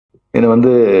என்னை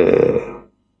வந்து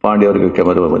பாண்டியவர்கள்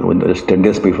 10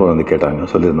 days before வந்து கேட்டாங்க,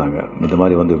 சொல்லியிருந்தாங்க, இந்த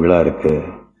மாதிரி வந்து விழா இருக்குது,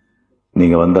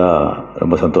 நீங்கள் வந்தால்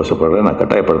ரொம்ப சந்தோஷப்படுறேன், நான்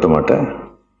கட்டாயப்படுத்த மாட்டேன்,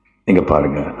 நீங்கள்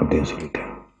பாருங்கள் அப்படின்னு சொல்லிட்டு.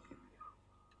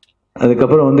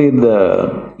 அதுக்கப்புறம் வந்து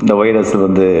இந்த வைரஸ்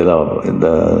வந்து இந்த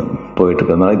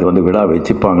போயிட்டுருக்கறதுனால இது வந்து விழா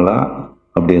வச்சுப்பாங்களா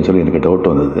அப்படின்னு சொல்லி எனக்கு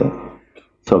டவுட் வந்தது.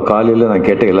 ஸோ காலையில் நான்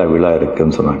கேட்ட எல்லா விழா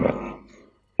இருக்குதுன்னு சொன்னாங்க.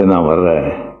 நான் வர்றேன்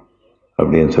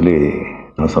அப்படின்னு சொல்லி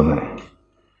நான் சொன்னேன்.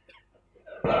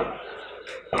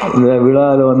 இந்த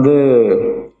விழாவில் வந்து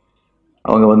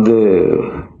அவங்க வந்து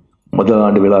முதல்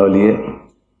ஆண்டு விழாவிலேயே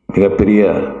மிகப்பெரிய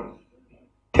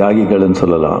தியாகிகள்னு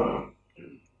சொல்லலாம்.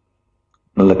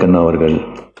 நல்லக்கண்ணு அவர்கள்,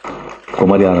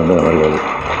 குமரி ஆனந்தன் அவர்கள்,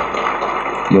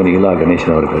 இலா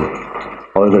கணேசன்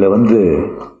அவர்களை வந்து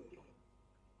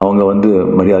அவங்க வந்து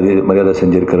மரியாதை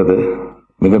செஞ்சிருக்கிறது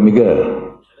மிக மிக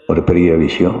ஒரு பெரிய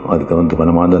விஷயம். அதுக்கு வந்து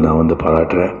மனமார்ந்து நான் வந்து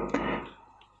பாராட்டுறேன்.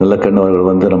 நல்லக்கண்ணு அவர்கள்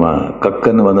வந்து நம்ம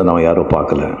கக்கன்னு வந்து நம்ம யாரும்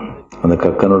பார்க்கல, அந்த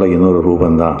கக்கனோட இன்னொரு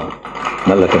ரூபந்தான்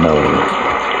நல்லக்கண்ணு அவர்கள்.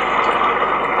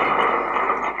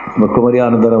 நம்ம குமரி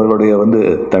ஆனந்தன் அவர்களுடைய வந்து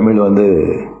தமிழ் வந்து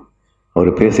அவர்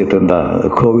பேசிகிட்டு இருந்தால்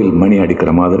கோவில் மணி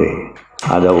அடிக்கிற மாதிரி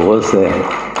அதை ஓசை,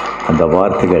 அந்த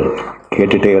வார்த்தைகள்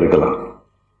கேட்டுகிட்டே இருக்கலாம்.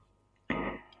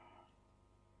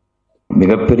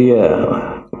 மிகப்பெரிய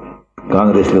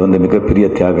காங்கிரஸில் வந்து மிகப்பெரிய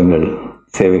தியாகங்கள்,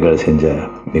 சேவைகள் செஞ்ச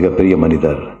மிகப்பெரிய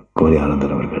மனிதர் குமரி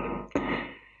ஆனந்தன் அவர்கள்.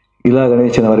 இலா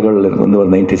கணேசன் அவர்கள் வந்து ஒரு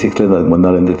 96 அதுக்கு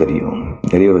முன்னாலேருந்து தெரியும்,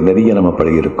 நிறைய நம்ம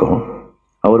பழகியிருக்கோம்.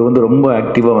 அவர் வந்து ரொம்ப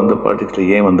ஆக்டிவாக வந்து பாலிட்டிக்ஸில்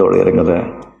ஏன் வந்து அவ்வளோ இறங்கலை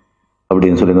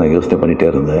அப்படின்னு சொல்லி நான் யோசனை பண்ணிகிட்டே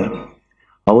இருந்தேன்.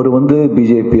 அவர் வந்து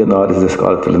பிஜேபி அந்த ஆர்எஸ்எஸ்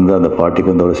காலத்துலேருந்து அந்த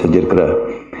பார்ட்டிக்கு வந்து அவர் செஞ்சுருக்கிற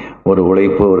ஒரு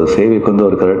உழைப்பு, ஒரு சேவைக்கு வந்து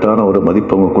ஒரு கரெக்டான ஒரு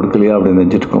மதிப்பு அவங்க கொடுக்கலையா அப்படின்னு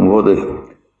நினச்சிட்டு இருக்கும்போது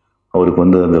அவருக்கு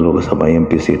வந்து அந்த லோக்சபா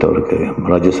எம்பி சீட், அவருக்கு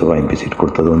ராஜ்யசபா எம்பி சீட்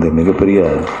கொடுத்தது வந்து மிகப்பெரிய,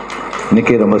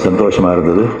 எனக்கே ரொம்ப சந்தோஷமாக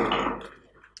இருந்தது.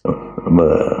 ரொம்ப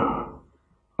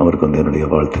அவருக்கு வந்து என்னுடைய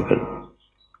வாழ்த்துக்கள்.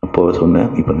 அப்போது சொன்னேன்,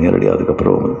 இப்போ நேரடியாக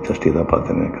அதுக்கப்புறம் ஜஸ்டி தான்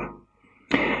பார்த்தேன்னு நினைக்கிறேன்.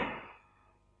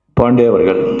 பாண்டே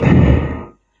அவர்கள்,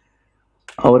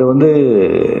 அவர் வந்து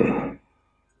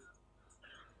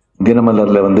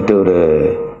தினமலரில் வந்துட்டு ஒரு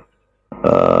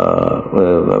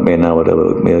மெயினாக ஒரு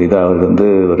இதாக அவர் வந்து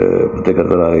ஒரு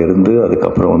பத்திரிகையாளராக இருந்து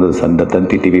அதுக்கப்புறம் வந்து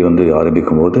தந்தி டிவி வந்து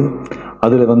ஆரம்பிக்கும் போது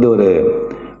அதில் வந்து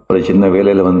ஒரு சின்ன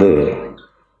வேலையில் வந்து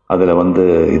அதில் வந்து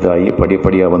இதாகி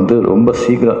படிப்படியாக வந்து ரொம்ப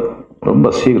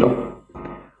சீக்கிரம்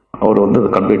அவர் வந்து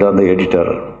கம்ப்ளீட்டாக அந்த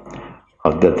எடிட்டர்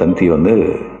அந்த தந்தி வந்து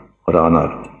ஒரு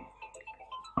ஆனார்.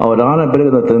 அவர் ஆன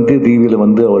பிறகு அந்த தந்தி டிவியில்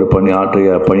வந்து அவர்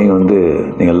ஆற்றிய பணி வந்து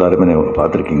நீங்கள் எல்லாருமே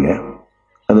பார்த்துருக்கீங்க.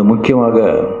 அது முக்கியமாக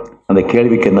அந்த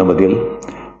கேள்விக்கு என்ன பதில்,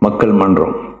 மக்கள்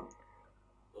மன்றம்,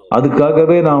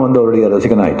 அதுக்காகவே நான் வந்து அவருடைய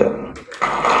ரசிகன் ஆகிட்டேன்.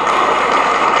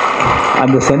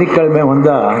 அந்த சனிக்கிழமை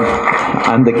வந்தால்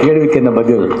அந்த கேள்விக்கு என்ன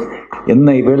பதில்,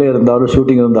 என்ன வேலை இருந்தாலும்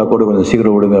ஷூட்டிங் இருந்தால் கூட கொஞ்சம்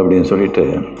சீக்கிரம் விடுங்க அப்படின்னு சொல்லிட்டு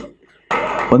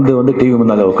வந்து டிவி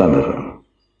முன்னால் உட்காந்துடுறேன்.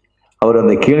 அவர்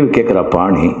அந்த கேள்வி கேட்குற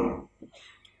பாணி,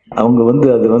 அவங்க வந்து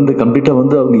அது வந்து கம்ப்ளீட்டாக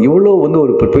வந்து அவங்க எவ்வளோ வந்து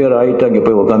ஒரு ப்ரிப்பேர் ஆகிட்டு அங்கே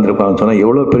போய் உட்காந்துருப்பாங்கன்னு சொன்னால்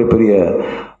எவ்வளோ பெரிய பெரிய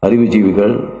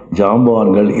அறிவுஜீவிகள்,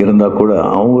 ஜாம்பவான்கள் இருந்தால் கூட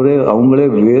அவங்களே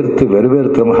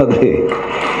வெறுவேறுக்கிற மாதிரி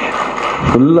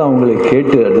ஃபுல்லாக அவங்களை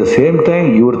கேட்டு அட் த சேம் டைம்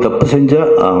இவர் தப்பு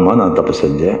செஞ்சால் ஆமாம் நான் தப்பு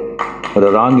செஞ்சேன், ஒரு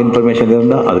ராங் இன்ஃபர்மேஷன்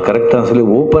இருந்தால் அது கரெக்டாக சொல்லி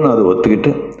ஓப்பனாக அதை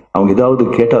ஒத்துக்கிட்டு அவங்க ஏதாவது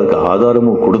கேட்டால் அதுக்கு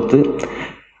ஆதாரமும் கொடுத்து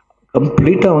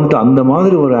கம்ப்ளீட்டாக வந்துட்டு அந்த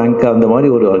மாதிரி ஒரு ஆங்கர், அந்த மாதிரி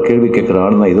ஒரு கேள்வி கேட்குற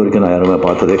ஆள் நான் இது வரைக்கும் நான் யாருமே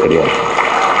பார்த்ததே கிடையாது.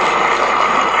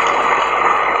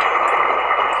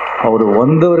 அவர்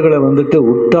வந்தவர்களை வந்துட்டு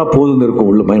விட்டா போதுன்னு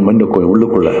இருக்கும்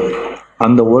உள்ளுக்குள்ள.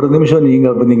 அந்த ஒரு நிமிஷம்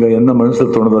நீங்கள் என்ன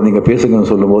மனசில் தோணுதோ நீங்கள்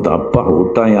பேசுங்கன்னு சொல்லும்போது அப்பா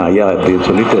விட்டாங்க ஐயா அப்படின்னு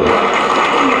சொல்லிட்டு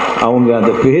அவங்க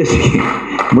அதை பேசி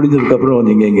முடிஞ்சதுக்கப்புறம்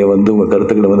நீங்கள் இங்கே வந்து உங்கள்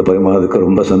கருத்துக்களை வந்து பரிமாறதுக்கு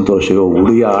ரொம்ப சந்தோஷம்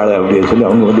உடைய ஆளை அப்படின்னு சொல்லி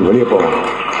அவங்க வந்து வெளியே போவாங்க.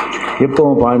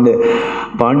 எப்போவும்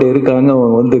பாண்டே இருக்காங்க,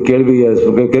 அவங்க வந்து கேள்வி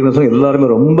கேட்கணும் சொல்லி எல்லாருமே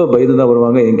ரொம்ப பயந்து தான்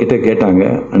வருவாங்க. என்கிட்ட கேட்டாங்க,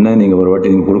 அண்ணா நீங்கள் ஒரு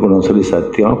வாட்டி நீங்கள் கொடுக்கணும்னு சொல்லி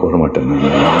சத்தியமாக கூற மாட்டேன்,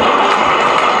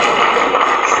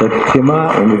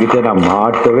 சத்தியமாக உங்ககிட்ட நான்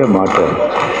மாட்டவே மாட்டேன்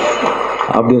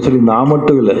அப்படின்னு சொல்லி நான்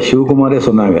மட்டும் இல்லை, சிவகுமாரே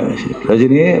சொன்னாங்க,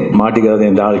 ரஜினியே மாட்டிக்காத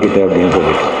என் ஆள்கிட்ட அப்படின்னு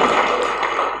சொல்லி.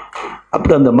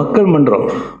 அப்படி அந்த மக்கள் மன்றம்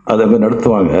அதை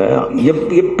நடத்துவாங்க.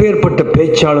 எப்பேற்பட்ட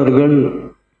பேச்சாளர்கள்,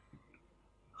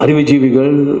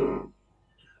 அறிவுஜீவிகள்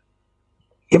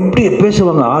எப்படி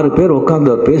பேசுவாங்க, 6 பேர்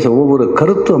உட்காந்து பேச ஒவ்வொரு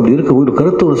கருத்தும் அப்படி இருக்கு. ஒரு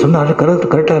கருத்து ஒரு சொன்னார், கருத்து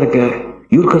கரெக்டாக இருக்கு,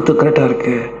 இவர் கருத்து கரெக்டாக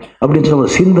இருக்கு அப்படின்னு சொல்ல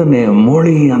ஒரு சிந்தனை,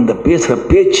 மொழி, அந்த பேசுகிற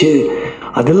பேச்சு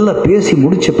அதெல்லாம் பேசி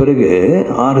முடித்த பிறகு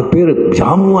 6 பேர்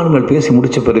ஜாம்பவான்கள் பேசி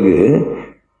முடித்த பிறகு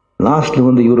லாஸ்ட்டில்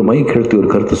வந்து இவர் மைக் எடுத்து ஒரு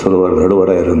கருத்து சொல்லுவார்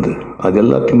நடுவராக இருந்து, அது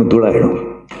எல்லாத்தையுமே தூளாயிடும்.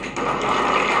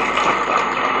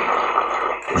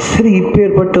 சரி,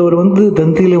 இப்பேற்பட்டவர் வந்து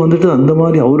தந்தியில் வந்துட்டு அந்த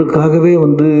மாதிரி அவருக்காகவே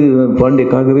வந்து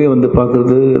பாண்டியக்காகவே வந்து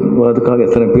பார்க்குறது, அதுக்காக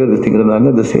எத்தனை பேர்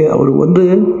திங்கிறாங்க. அவருக்கு வந்து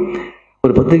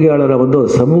ஒரு பத்திரிகையாளரை வந்து ஒரு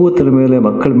சமூகத்தின் மேலே,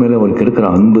 மக்கள் மேலே அவருக்கு இருக்கிற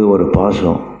அன்பு, ஒரு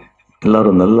பாசம்,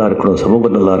 எல்லாரும் நல்லா இருக்கணும்,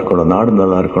 சமூகம் நல்லா இருக்கணும், நாடு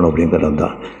நல்லா இருக்கணும் அப்படிங்கிற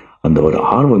அந்த ஒரு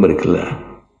ஆர்வம் இருக்குல்ல,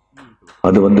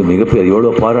 அது வந்து மிகப்பெரிய,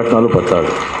 எவ்வளோ பாராட்டினாலும்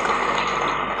பத்தாது.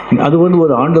 அது வந்து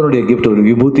ஒரு ஆண்டவனுடைய கிஃப்ட், ஒரு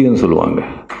விபூத்தின்னு சொல்லுவாங்க.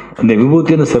 அந்த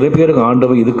விபூத்தின்னு சில பேருக்கு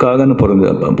ஆண்டவன் இதுக்காகன்னு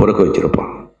பிறக்க வச்சிருப்பான்.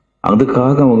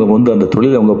 அதுக்காக அவங்க வந்து அந்த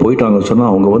தொழில் அவங்க போயிட்டாங்கன்னு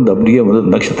சொன்னால் அவங்க வந்து அப்படியே வந்து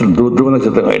நட்சத்திரம், துருவ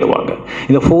நட்சத்திரம் ஆகிடுவாங்க.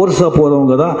 இந்த ஃபோர்ஸாக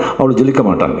போகிறவங்க தான் அவ்வளோ ஜெயிக்க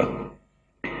மாட்டாங்க.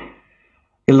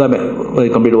 எல்லாமே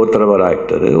கம்ப்ளீட், ஒருத்தர் ஒரு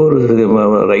ஆக்டரு, ஒரு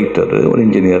ரைட்டரு, ஒரு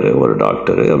இன்ஜினியரு, ஒரு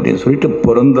டாக்டரு அப்படின்னு சொல்லிட்டு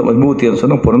விபூத்தின்னு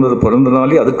சொன்னால்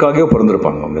பிறந்தனாலே அதுக்காகவே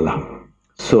பிறந்திருப்பாங்க அவங்கெல்லாம்.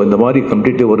 ஸோ இந்த மாதிரி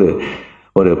கம்ப்ளீட்டு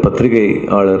ஒரு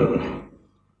பத்திரிகையாளர்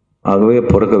ஆகவே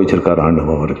பிறக்க வச்சிருக்கார்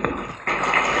ஆண்டவன் அவருக்கு.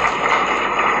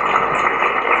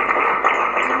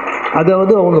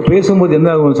 அதாவது அவங்க பேசும்போது என்ன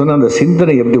ஆகும் சொன்னால், அந்த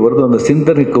சிந்தனை எப்படி வருதோ அந்த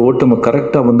சிந்தனைக்கு ஓட்டம்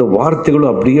கரெக்டாக வந்து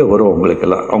வார்த்தைகளும் அப்படியே வரும்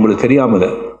அவங்களுக்கெல்லாம், அவங்களுக்கு தெரியாமல.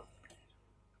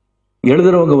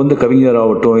 எழுதுறவங்க வந்து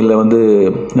கவிஞராகட்டும், இல்லை வந்து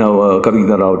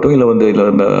கவிஞராகட்டும், இல்லை வந்து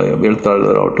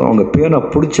எழுத்தாளராகட்டும், அவங்க பேனா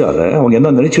பிடிச்சால அவங்க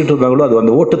என்ன நினைச்சிட்டு இருந்தாங்களோ அது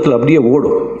அந்த ஓட்டத்தில் அப்படியே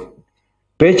ஓடும்.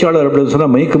 பேச்சாளர் அப்படின்னு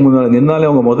சொன்னால் மைக்கு முன்னால் நின்னாலே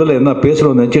அவங்க முதல்ல என்ன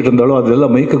பேசுகிறோம் நினச்சிட்டு இருந்தாலும்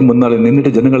அதெல்லாம் மைக்குக்கு முன்னால்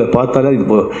நின்றுட்டு ஜனங்களை பார்த்தாலே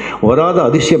இது வராத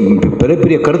அதிசயம்,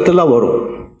 பெரிய கருத்தெல்லாம் வரும்.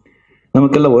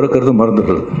 நமக்கெல்லாம் ஒரு கருத்து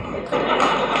மறந்துடுறது.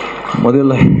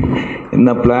 முதல்ல என்ன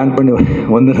பிளான் பண்ணி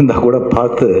வந்திருந்தா கூட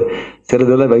பார்த்து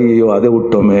சிலதெல்லாம் ஐயோ அதை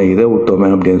விட்டோமே இதை விட்டோமே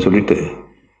அப்படின்னு சொல்லிட்டு,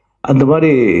 அந்த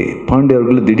மாதிரி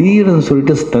பாண்டியர்கள் திடீர்னு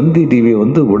சொல்லிட்டு தந்தி டிவியை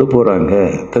வந்து விட போகிறாங்க,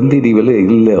 தந்தி டிவியில்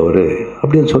இல்லை அவர்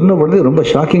அப்படின்னு சொன்ன உடனே ரொம்ப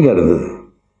ஷாக்கிங்காக இருந்தது.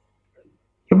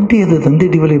 எப்படி அது தந்தி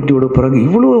டிவியில் எப்படி விட போகிறாங்க,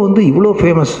 இவ்வளோ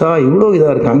ஃபேமஸாக இவ்வளோ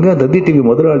இதாக இருக்காங்க. தந்தி டிவி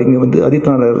முதலாளிங்க வந்து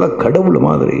அதித்தானெல்லாம் கடவுள்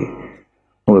மாதிரி,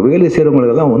 அவங்க வேலை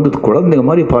செய்கிறவங்களெல்லாம் வந்து குழந்தைங்க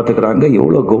மாதிரி பார்த்துக்கிறாங்க,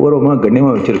 எவ்வளோ கௌரவமாக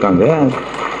கண்ணியமாக வச்சுருக்காங்க.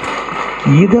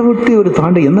 இதை விட்டு இவர்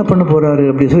தாண்டி என்ன பண்ண போகிறாரு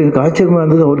அப்படின்னு சொல்லி எனக்கு ஆச்சரியமாக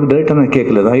இருந்தது. அவருக்கு டைரெக்டாக நான்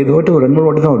கேட்கல, நான் இது மட்டும் ஒரு 2-3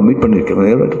 வாட்டி தான் அவர் மீட்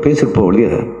பண்ணியிருக்கேன், பேசியிருப்போம்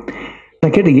இல்லையா.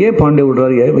 நான் கேட்டேன் ஏன் பாண்டே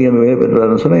விடுறாரு, ஏன்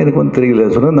விடுறாருன்னு சொன்னால் எனக்கு வந்து தெரியல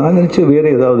சொன்னால், நான் நினச்சி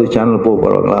வேறு ஏதாவது சேனல் போக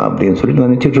போகிறாங்களா அப்படின்னு சொல்லி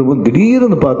நான் நினச்சிட்டு இருக்கும்போது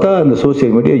திடீர்னு பார்த்தா அந்த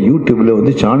சோசியல் மீடியா யூடியூப்பில்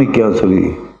வந்து சாணக்கியா சொல்லி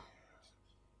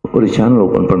ஒரு சேனல்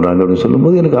ஓப்பன் பண்ணுறாங்க அப்படின்னு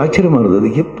சொல்லும்போது எனக்கு ஆச்சரியமாக இருந்தது.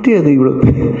 எப்படி அது இவ்வளோ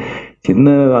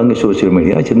சின்ன அங்கே சோசியல்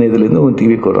மீடியா சின்ன இதுலேருந்து அவங்க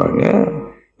டிவிக்கு வர்றாங்க,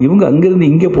 இவங்க அங்கேருந்து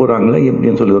இங்கே போகிறாங்களே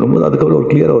எப்படின்னு சொல்லி வரும்போது அதுக்கப்புறம் ஒரு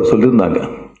கிளியராக அவர் சொல்லியிருந்தாங்க,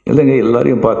 இல்லைங்க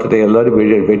எல்லாரையும் பார்த்துட்டு எல்லாரும்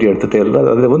பேட்டி எடுத்துகிட்டு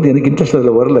எல்லாரும் அதில் வந்து எனக்கு இன்ட்ரெஸ்ட்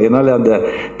அதில் வரல. என்னால் அந்த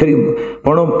தெரியும்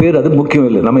பணம் பேர் அது முக்கியம்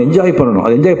இல்லை, நம்ம என்ஜாய் பண்ணணும்,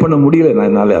 அது என்ஜாய் பண்ண முடியல நான்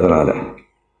என்னால். அதனால்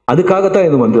அதுக்காகத்தான்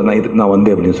இது வந்து நான்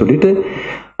வந்தேன் அப்படின்னு சொல்லிட்டு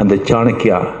அந்த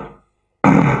சாணக்கியா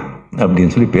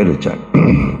அப்படின்னு சொல்லி பேர் வச்சாங்க.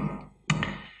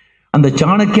 அந்த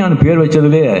சாணக்கியான்னு பேர்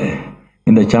வச்சதுலே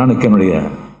இந்த சாணக்கியனுடைய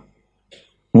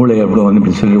மூளை எவ்வளோ வந்து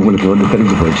இப்படி சொல்லி உங்களுக்கு வந்து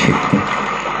தெரிஞ்சு போச்சு.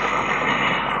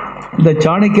 இந்த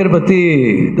சாணக்கியர் பற்றி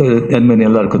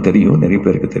எல்லாருக்கும் தெரியும், நிறைய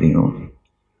பேருக்கு தெரியும்.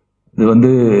 இது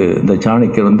வந்து இந்த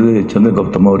சாணக்கியர் வந்து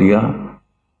சந்திரகுப்த மௌரியா,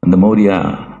 அந்த மௌரியா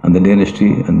அந்த டேனஸ்டி,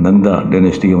 அந்த நந்தா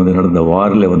டேனஸ்டியை வந்து நடந்த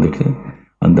வாரில் வந்துட்டு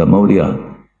அந்த மௌரியா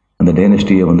அந்த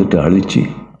டேனஸ்டியை வந்துட்டு அழித்து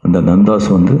அந்த நந்தாஸ்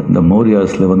வந்து இந்த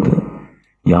மௌரியாஸில் வந்து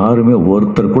யாருமே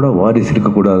ஒருத்தர் கூட வாரிசு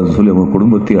இருக்கக்கூடாதுன்னு சொல்லி அவங்க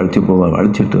குடும்பத்தை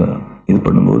அழிச்சிட்டு இது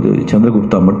பண்ணும்போது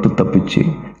சந்திரகுப்தா மட்டும் தப்பிச்சு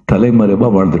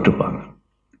தலைமறைவாக வாழ்ந்துட்டு இருப்பாங்க.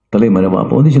 தலைமறைவாக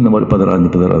அப்போ வந்து சின்ன மாதிரி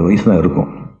 16 வயசு தான் இருக்கும்.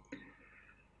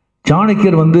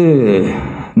 சாணக்கியர் வந்து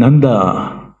நந்தா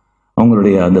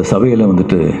அவங்களுடைய அந்த சபையில்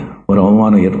வந்துட்டு ஒரு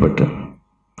அவமானம் ஏற்பட்டு,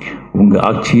 உங்கள்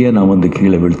ஆட்சியை நான் வந்து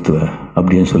கீழே வீழ்த்துவேன்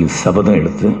அப்படின்னு சொல்லி சபதம்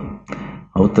எடுத்து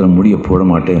அவத்தனை முடிய போட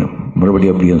மாட்டேன்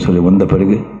மறுபடியும் அப்படின்னு சொல்லி வந்த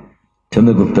பிறகு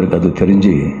சந்திரகுப்தருக்கு அது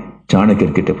தெரிஞ்சு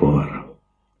சாணக்கியர்கிட்ட போவார்.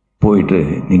 போயிட்டு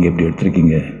நீங்கள் எப்படி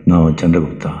எடுத்திருக்கீங்க, நான்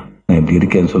சந்திரகுப்தா நான் எப்படி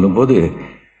இருக்கேன்னு சொல்லும்போது,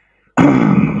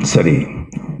 சரி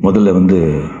முதல்ல வந்து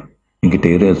என்கிட்ட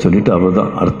இரு சொல்லிட்டு அவர்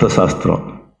தான் அர்த்த சாஸ்திரம்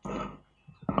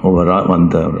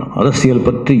அந்த அரசியல்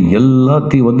பற்றி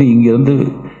எல்லாத்தையும் வந்து இங்கேருந்து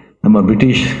நம்ம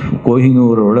பிரிட்டிஷ்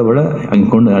கோஹினூரை விட அங்கே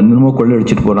கொண்டு இன்னமும்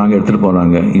கொள்ளையடிச்சிட்டு போகிறாங்க, எடுத்துகிட்டு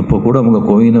போகிறாங்க. இப்போ கூட அவங்க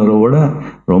கோஹினூரை விட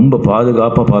ரொம்ப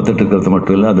பாதுகாப்பாக பார்த்துட்டு இருக்கிறது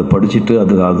மட்டும் இல்லை, அதை படிச்சுட்டு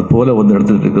அது போல் வந்து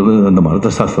எடுத்துகிட்டு இருக்கிறது அந்த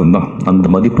அர்த்த சாஸ்திரம் தான். அந்த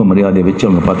மதிப்பு மரியாதையை வச்சு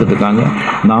அவங்க பார்த்துட்டு இருக்காங்க.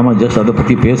 நாம் ஜஸ்ட் அதை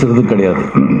பற்றி பேசுகிறதும் கிடையாது.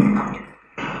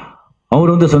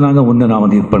 அவர் வந்து சொன்னாங்க, ஒன்று நான்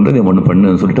வந்து இது பண்ணுறது ஒன்று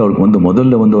பண்ணுன்னு சொல்லிட்டு அவருக்கு வந்து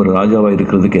முதல்ல வந்து ஒரு ராஜாவாக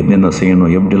இருக்கிறதுக்கு என்னென்ன செய்யணும்,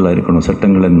 எப்படிலாம் இருக்கணும்,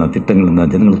 சட்டங்கள் என்ன, திட்டங்கள் என்ன,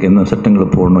 ஜனங்களுக்கு என்ன சட்டங்களை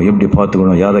போடணும், எப்படி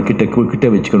பார்த்துக்கணும், யாரை கிட்ட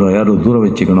வச்சுக்கணும், யாரை தூரம்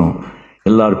வச்சுக்கணும்,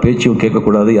 எல்லார் பேச்சும்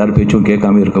கேட்கக்கூடாது, யார் பேச்சும்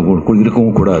கேட்காம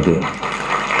இருக்கவும் கூடாது,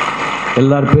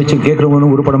 எல்லார் பேச்சும்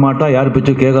கேட்குறவனும் உருப்பட மாட்டான், யார்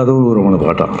பேச்சும் கேட்காதவனும் உருப்பட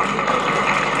மாட்டான்.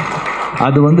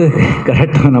 அது வந்து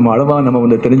கரெக்டாக நம்ம அளவாக நம்ம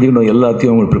வந்து தெரிஞ்சுக்கணும்.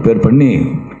 எல்லாத்தையும் அவங்க ப்ரிப்பேர் பண்ணி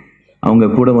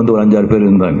அவங்க கூட வந்து ஒரு 5-6 பேர்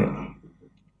இருந்தாங்க.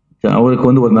 அவருக்கு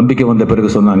வந்து ஒரு நம்பிக்கை வந்த பிறகு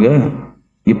சொன்னாங்க,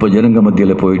 இப்போ ஜனங்க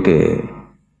மத்தியில் போயிட்டு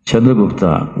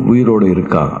சந்திரகுப்தா உயிரோடு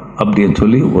இருக்கா அப்படின்னு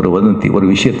சொல்லி ஒரு வதந்தி, ஒரு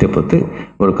விஷயத்தை பற்றி,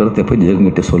 ஒரு கருத்தை போய்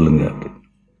ஜனங்கிட்ட சொல்லுங்க அப்படி.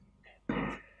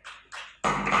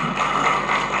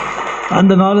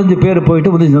 அந்த 4-5 பேர்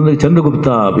போயிட்டு வந்து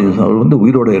சந்திரகுப்தா அப்படின்னு அவர் வந்து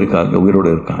உயிரோடு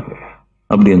இருக்காங்க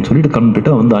அப்படின்னு சொல்லிட்டு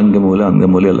கம்ப்ளீட்டாக வந்து அங்கே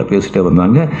மூலையில் எல்லாம் பேசிட்டே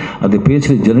வந்தாங்க. அது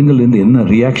பேசுகிற ஜனங்கள்லேருந்து என்ன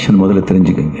ரியாக்ஷன் முதல்ல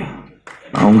தெரிஞ்சுக்கோங்க.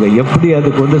 அவங்க எப்படி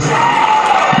அதுக்கு வந்து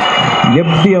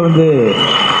வந்து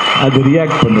அது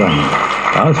ரியாக்ட் பண்ணுறாங்க.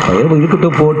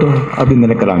 இருக்கட்டும் போட்டோம் அப்படின்னு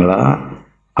நினைக்கிறாங்களா,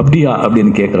 அப்படியா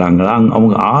அப்படின்னு கேட்குறாங்களா,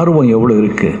 அவங்க ஆர்வம் எவ்வளோ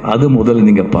இருக்குது அது முதல்ல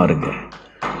நீங்கள் பாருங்கள்.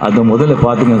 அதை முதல்ல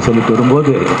பார்த்துங்கன்னு சொல்லிட்டு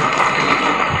வரும்போது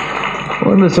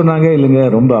ஒன்று சொன்னாங்க, இல்லைங்க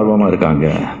ரொம்ப ஆர்வமாக இருக்காங்க.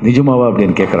 நிஜமாவா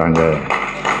அப்படின்னு கேட்குறாங்க.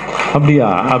 அப்படியா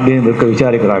அப்படின்னு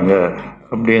விசாரிக்கிறாங்க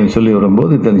அப்படின்னு சொல்லி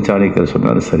வரும்போது சாணக்கியர்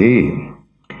சொன்னார், சரி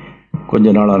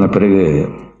கொஞ்ச நாள் ஆன பிறகு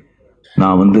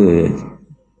நான் வந்து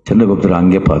சந்திரகுப்தரை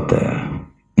அங்கே பார்த்தேன்,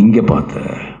 இங்கே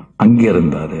பார்த்தேன், அங்கே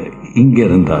இருந்தார், இங்கே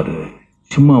இருந்தார்,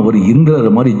 சும்மா அவர்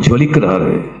இந்திரர் மாதிரி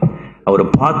ஜொலிக்கிறாரு, அவரை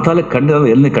பார்த்தாலே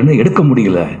கண்ணை எடுக்க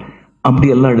முடியல, அப்படி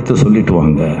எல்லாம் எடுத்து சொல்லிட்டு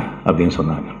வாங்க அப்படின்னு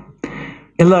சொன்னாங்க.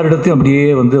 எல்லாரிடத்தையும் அப்படியே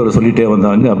வந்து அவர் சொல்லிட்டே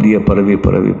வந்தாங்க. அப்படியே பரவி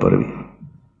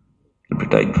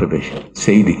இன்ஃபர்மேஷன்,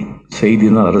 செய்தி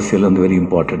தான் அரசியல் வந்து வெரி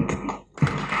இம்பார்ட்டன்ட்.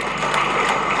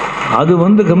 அது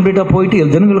வந்து கம்ப்ளீட்டாக போயிட்டு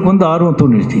ஜனங்களுக்கு வந்து ஆர்வம்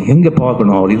தோணுச்சு, எங்கே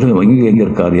பார்க்கணும், அவர் இது எங்கே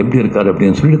இருக்கார், எப்படி இருக்கார்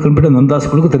அப்படின்னு சொல்லிட்டு கம்ப்ளீட்டாக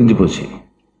நந்தாஸ்களுக்கு தெரிஞ்சு போச்சு,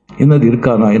 என்னது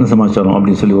இருக்காரா, என்ன சமாச்சாரம்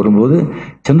அப்படின்னு சொல்லி வரும்போது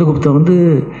சந்திரகுப்தா வந்து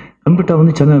கம்ப்ளீட்டாக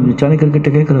வந்து சாணக்கியர்கிட்ட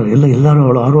கேட்குறாரு, எல்லாரும்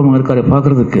அவ்வளோ ஆர்வமாக இருக்காரு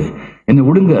பார்க்குறதுக்கு, என்னை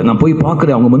விடுங்க நான் போய்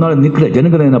பார்க்குறேன், அவங்க முன்னால் நிற்கிறேன்,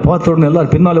 ஜனங்களை என்னை பார்த்த உடனே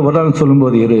எல்லாரும் பின்னால் வர்றாங்கன்னு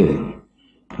சொல்லும்போது,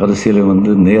 அரசியலை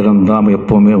வந்து நேரம் தான்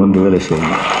எப்போவுமே வந்து வேலை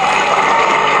செய்யணும்,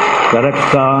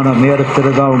 கரெக்டான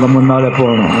நேரத்தில் தான் அவங்க முன்னாலே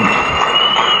போகணும்.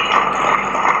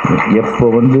 எப்போ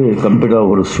வந்து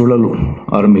கம்ப்ளீட்டாக ஒரு சுழல்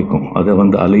ஆரம்பிக்கும், அதை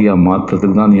வந்து அலையாக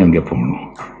மாற்றுறதுக்கு தான் நீ அங்கே போகணும்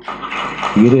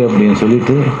அப்படின்னு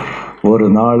சொல்லிட்டு ஒரு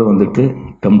நாள் வந்துட்டு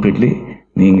கம்ப்ளீட்லி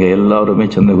நீங்கள் எல்லாருமே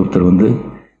சந்திரகுப்தர் வந்து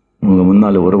உங்கள்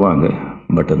முன்னால் வருவாங்க,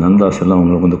 பட் நந்தாஸ் எல்லாம்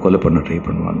அவங்களை வந்து கொலை பண்ண ட்ரை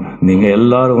பண்ணுவாங்க. நீங்கள்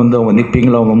எல்லாரும் வந்து அவங்க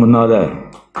நிற்பீங்களா, அவங்க முன்னால்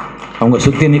அவங்க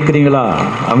சுற்றி நிற்கிறீங்களா,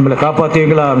 அவங்கள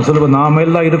காப்பாற்றுவீங்களா அப்படின்னு சொல்லுவோம், நாம்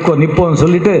எல்லாம் இருக்கோம் நிற்போம்னு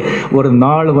சொல்லிட்டு ஒரு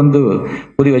நாள் வந்து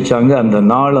புரி வச்சாங்க. அந்த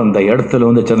நாள் அந்த இடத்துல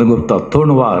வந்து சந்திரகுப்தா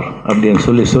தோணுவார் அப்படின்னு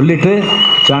சொல்லிட்டு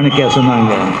சாணக்கியா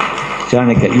சொன்னாங்க,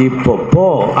 சாணக்கியா இப்போ போ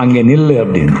அங்கே நில்லு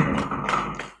அப்படின்னு.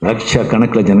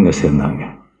 லட்சக்கணக்கில் ஜனங்க சேர்ந்தாங்க.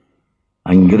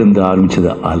 அங்கிருந்து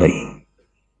ஆரம்பிச்சது அலை.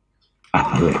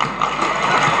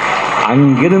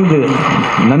 அங்கிருந்து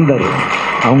நந்தர்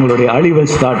அவங்களுடைய அழிவு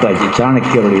ஸ்டார்ட் ஆச்சு.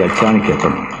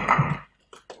 சாணக்கியத்தனம்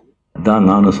தான்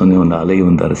நானும் சொன்னேன், அந்த அலை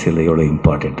வந்து அரசியல் எவ்வளோ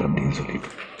இம்பார்ட்டன்ட் அப்படின்னு சொல்லிட்டு.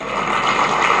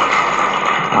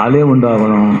 அலை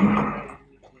உண்டாகணும்,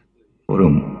 ஒரு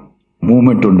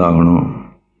மூமெண்ட் உண்டாகணும்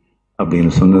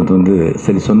அப்படின்னு சொன்னது வந்து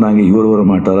சரி சொன்னாங்க. இவர் வர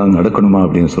மாட்டாரா, நடக்கணுமா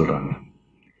அப்படின்னு சொல்கிறாங்க.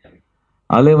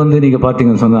 அலை வந்து நீங்கள்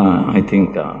பார்த்தீங்கன்னு சொன்னால் ஐ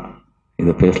திங்க்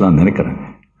இதை பேசலாம்னு நினைக்கிறேங்க.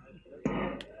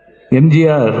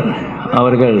 எம்ஜிஆர்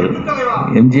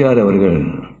அவர்கள்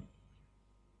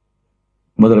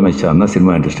முதலமைச்சர்னா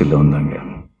சினிமா இண்டஸ்ட்ரியில் வந்தாங்க.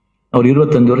 அவர்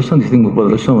 25 வருஷம் 30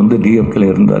 வருஷம் வந்து டிஎம்கேல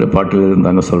இருந்தார், பாட்டில்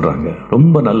இருந்தாங்க சொல்கிறாங்க.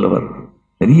 ரொம்ப நல்லவர்,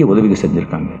 நிறைய உதவிகள்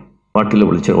செஞ்சுருக்காங்க, பாட்டில்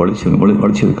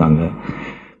உழைச்சிருக்காங்க.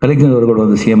 கலைஞர் அவர்கள்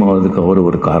வந்து சிஎம் ஆகிறதுக்கு அவர்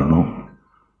ஒரு காரணம்.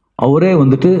 அவரே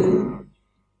வந்துட்டு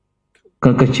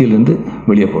கட்சியிலேருந்து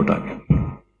வெளியே போட்டாங்க.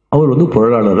 அவர் வந்து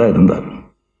பொருளாளராக இருந்தார்.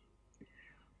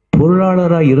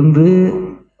 பொருளாளராக இருந்து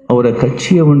அவரை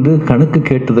கட்சியை வந்து கணக்கு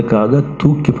கேட்டதுக்காக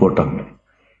தூக்கி போட்டாங்க.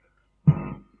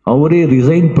 அவரே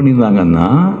ரிசைன் பண்ணியிருந்தாங்கன்னா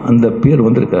அந்த பேர்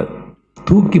வந்திருக்கார்.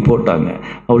 தூக்கி போட்டாங்க.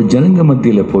 அவர் ஜனங்க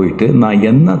மத்தியில் போயிட்டு நான்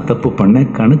என்ன தப்பு பண்ணேன்,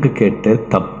 கணக்கு கேட்ட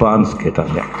தப்பான்னு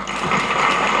கேட்டாங்க.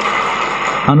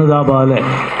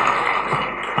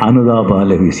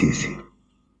 அனுதாபால விசிசி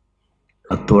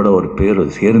அத்தோட ஒரு பேர்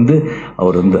சேர்ந்து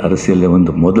அவர் வந்து அரசியலில்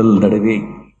வந்து முதல் தடவை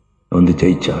வந்து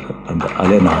ஜெயிச்சார். அந்த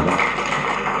அலைனால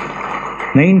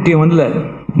 91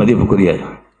 மதிப்புக்குரிய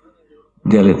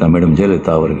மேடம்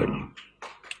ஜெயலலிதா அவர்கள்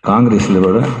காங்கிரஸில்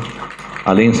விட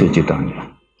அலையன்ஸ் வச்சுட்டாங்க.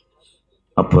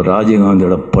 அப்போ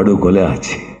ராஜீவ்காந்தியோட படுகொலை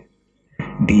ஆச்சு.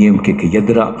 டிஎம்கேக்கு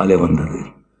எதிராக அலை வந்தது.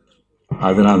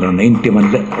 அதனால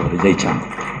 91 அவர் ஜெயிச்சாங்க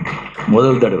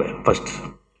முதல் தடவை ஃபர்ஸ்ட்.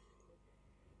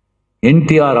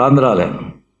 என்டிஆர் ஆந்திராவில்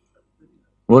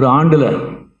ஒரு ஆண்டில்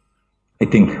I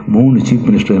think 3 chief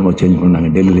minister change பண்ணாங்க.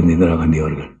 டெல்லியிலேருந்து இந்திரா காந்தி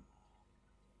அவர்கள்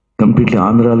கம்ப்ளீட்லி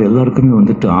ஆந்திராவில் எல்லாருக்குமே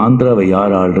வந்துட்டு ஆந்திராவை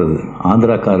யார் ஆள்றது,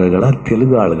 ஆந்திராக்காரர்களா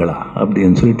தெலுங்கு ஆளுகளா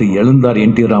அப்படின்னு சொல்லிட்டு எழுந்தார்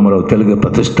என்டி ராமராவ் தெலுங்கு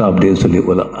பிரதிஷ்டா அப்படின்னு சொல்லி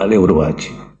அலை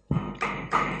உருவாச்சு.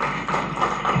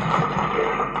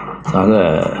 ஆக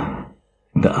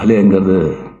இந்த அலைங்கிறது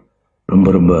ரொம்ப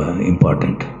ரொம்ப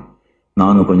இம்பார்ட்டண்ட்.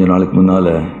 நானும் கொஞ்ச நாளைக்கு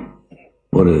முன்னால்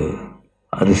ஒரு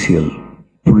அரசியல்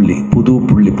புள்ளி, புது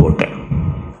புள்ளி போட்டேன்.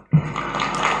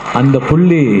 அந்த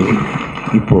புள்ளி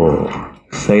இப்போ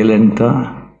சைலண்டா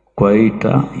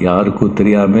குவைட்டா யாருக்கும்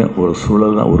தெரியாம ஒரு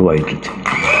சூழல் உருவாயிட்டுச்சு.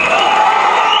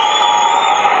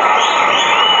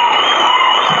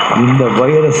 இந்த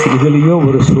வைரஸ் இதுலேயும்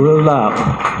ஒரு சூழலா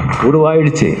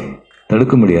உருவாயிடுச்சு,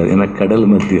 தடுக்க முடியாது. ஏன்னா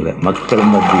கடல் மத்தியில், மக்கள்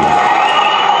மத்தியில்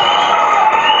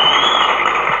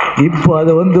இப்போ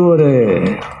அது ஒரு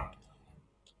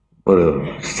ஒரு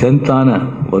ஸ்ட்ரென்த்தான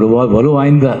ஒரு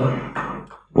வலுவாய்ந்த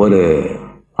ஒரு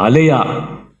அலையா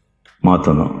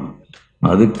மாற்றணும்.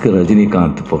 அதுக்கு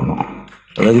ரஜினிகாந்த் போகணும்,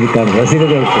 ரஜினிகாந்த்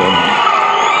ரசிகர்கள் போகணும்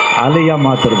அலையா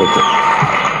மாற்றுறதுக்கு.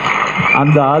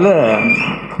 அந்த அலை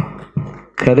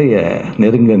கரையை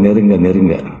நெருங்க நெருங்க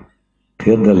நெருங்க,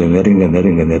 தேர்தலை நெருங்க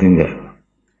நெருங்க நெருங்க,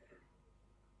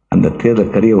 அந்த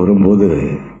தேர்தல் கரையை வரும்போது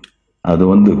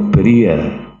அது பெரிய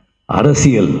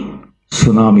அரசியல்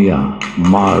சுனாமியா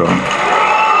மாறும்.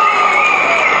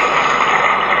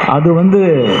 அது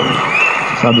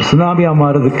சுனாமியா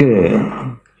மாறுறது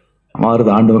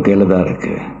ஆண்டவன் கையில தான்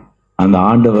இருக்கு. அந்த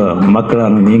ஆண்டவ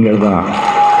மக்களான நீங்கள் தான்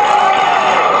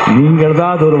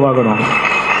அது உருவாகணும்.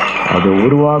 அது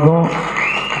உருவாகும்,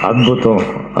 அற்புதம்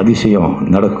அதிசயம்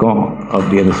நடக்கும்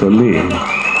அப்படின்னு சொல்லி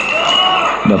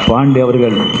இந்த பாண்டி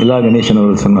அவர்கள், இலா கணேசன்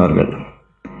அவர்கள் சொன்னார்கள்.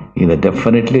 இதை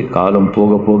டெஃபினெட்லி காலம்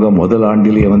போக போக முதல்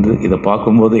ஆண்டிலேயே இதை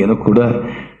பார்க்கும்போது எனக்கு கூட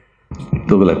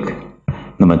துக்ளக்,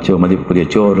 நம்ம மதிப்புக்குரிய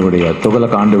அவருடைய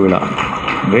துக்ளக் ஆண்டு விழா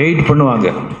வெயிட் பண்ணுவாங்க,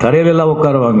 தரையிலெல்லாம்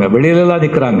உட்காருவாங்க, வெளியிலெல்லாம்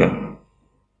நிற்கிறாங்க.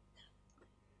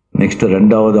 நெக்ஸ்ட்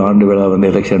 2வது ஆண்டு விழா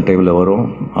எலெக்ஷன் டைமில் வரும்.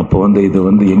 அப்போ இது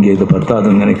எங்கே இது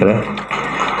பத்தாதுன்னு நினைக்கிறேன்.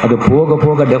 அது போக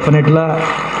போக டெஃபினெட்லாக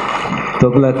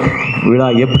துக்ளக் விழா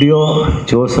எப்படியோ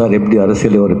சார் எப்படி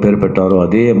அரசியல் ஒரு பேர் பெற்றாரோ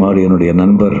அதே மாதிரி என்னுடைய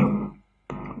நண்பர்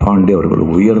பாண்டே அவர்கள்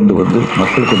உயர்ந்து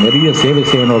மக்களுக்கு நிறைய சேவை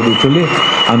செய்யணும் அப்படின்னு சொல்லி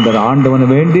அந்த ஆண்டவனை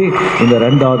வேண்டி இந்த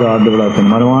 2வது ஆண்டு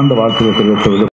விழாவின் மனமார்ந்த வாழ்த்துக்களை தெரிவித்து